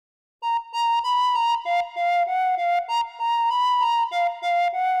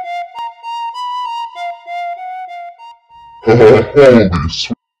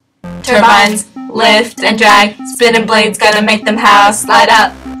Turbines lift and drag, spinning blades gonna make them house slide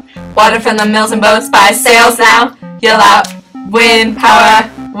up. Water from the mills and boats by sails now. Yell out, wind power,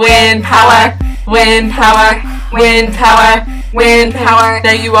 wind power, wind power, wind power, wind power.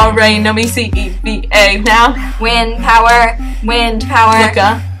 Now you already know me, CEVA now. Wind power, wind power. Look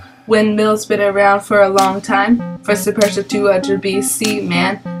up. Windmills been around for a long time. First to Persia 200 BC,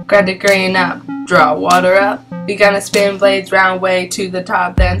 man. Grind the grain up, draw water up. Began to spin blades round way to the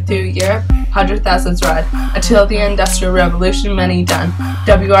top, then through Europe. 100,000s ride until the Industrial Revolution, many done.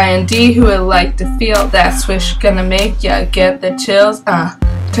 WIND, who would like to feel that swish gonna make ya get the chills.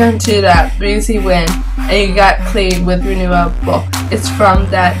 Turn to that breezy wind, and you got clean with renewable. It's from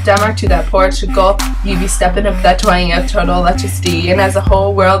that Denmark to that Portugal. You be stepping up that 20 of total electricity, and as a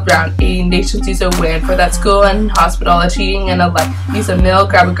whole world round, 80 nations use a wind for that school and hospital, a cheating and a life. Use a mill,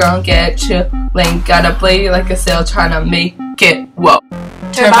 grab a girl and get chill-ling. Got a blade like a sail trying to make it whoa.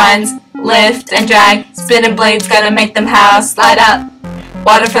 Turbines lift and drag, spinning blades gonna make them house slide up.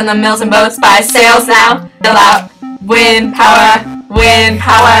 Water from the mills and boats by sails now. Yell out, wind power, wind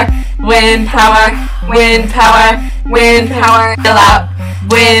power, wind power, wind power, wind power. Yell out,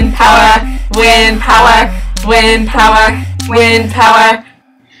 wind power, wind power, wind power, wind power.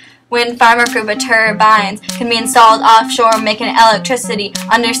 Wind farm or group of turbines can be installed offshore, making electricity.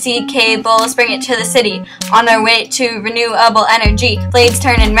 Undersea cables bring it to the city. On their way to renewable energy, blades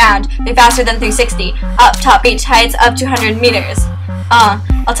turning round. They're faster than 360. Up top, reach heights up to 100 meters.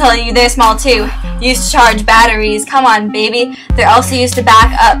 I'll tell you, they're small too. Used to charge batteries. Come on, baby. They're also used to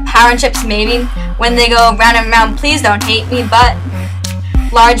back up power chips, maybe. When they go round and round, please don't hate me, but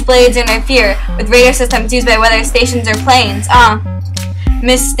large blades interfere with radar systems used by weather stations or planes.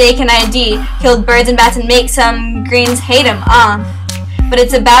 Mistaken ID, killed birds and bats and make some greens hate them, but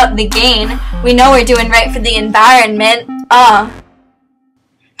it's about the gain. We know we're doing right for the environment,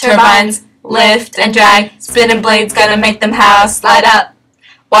 Turbines lift and drag, spinning blades gonna make them house slide up.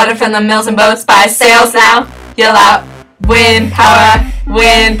 Water from the mills and boats by sails now. Yell out, wind power,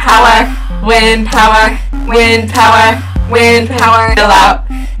 wind power, wind power, wind power, wind power. Yell out,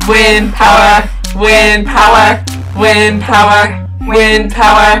 wind power, wind power, wind power, wind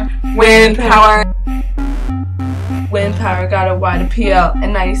power, wind power. Wind power got a wide appeal,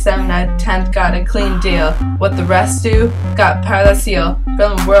 and 97 out of 10th got a clean deal. What the rest do? Got power that's seal.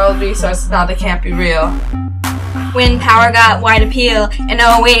 From world resources, now they can't be real. Wind power got wide appeal, and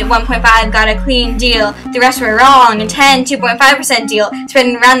 08 1.5 got a clean deal. The rest were wrong, and 10 2.5% deal.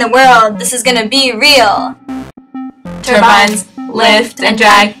 Spreading around the world, this is gonna be real. Turbines lift and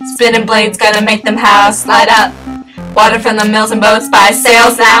drag, spinning blades gonna make them house slide up. Water from the mills and boats by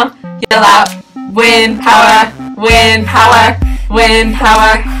sails now. Yell out, wind power, wind power, wind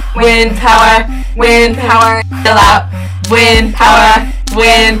power, wind power, wind power. Yell out, wind power,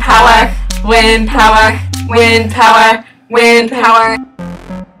 wind power, wind power, wind power, wind power.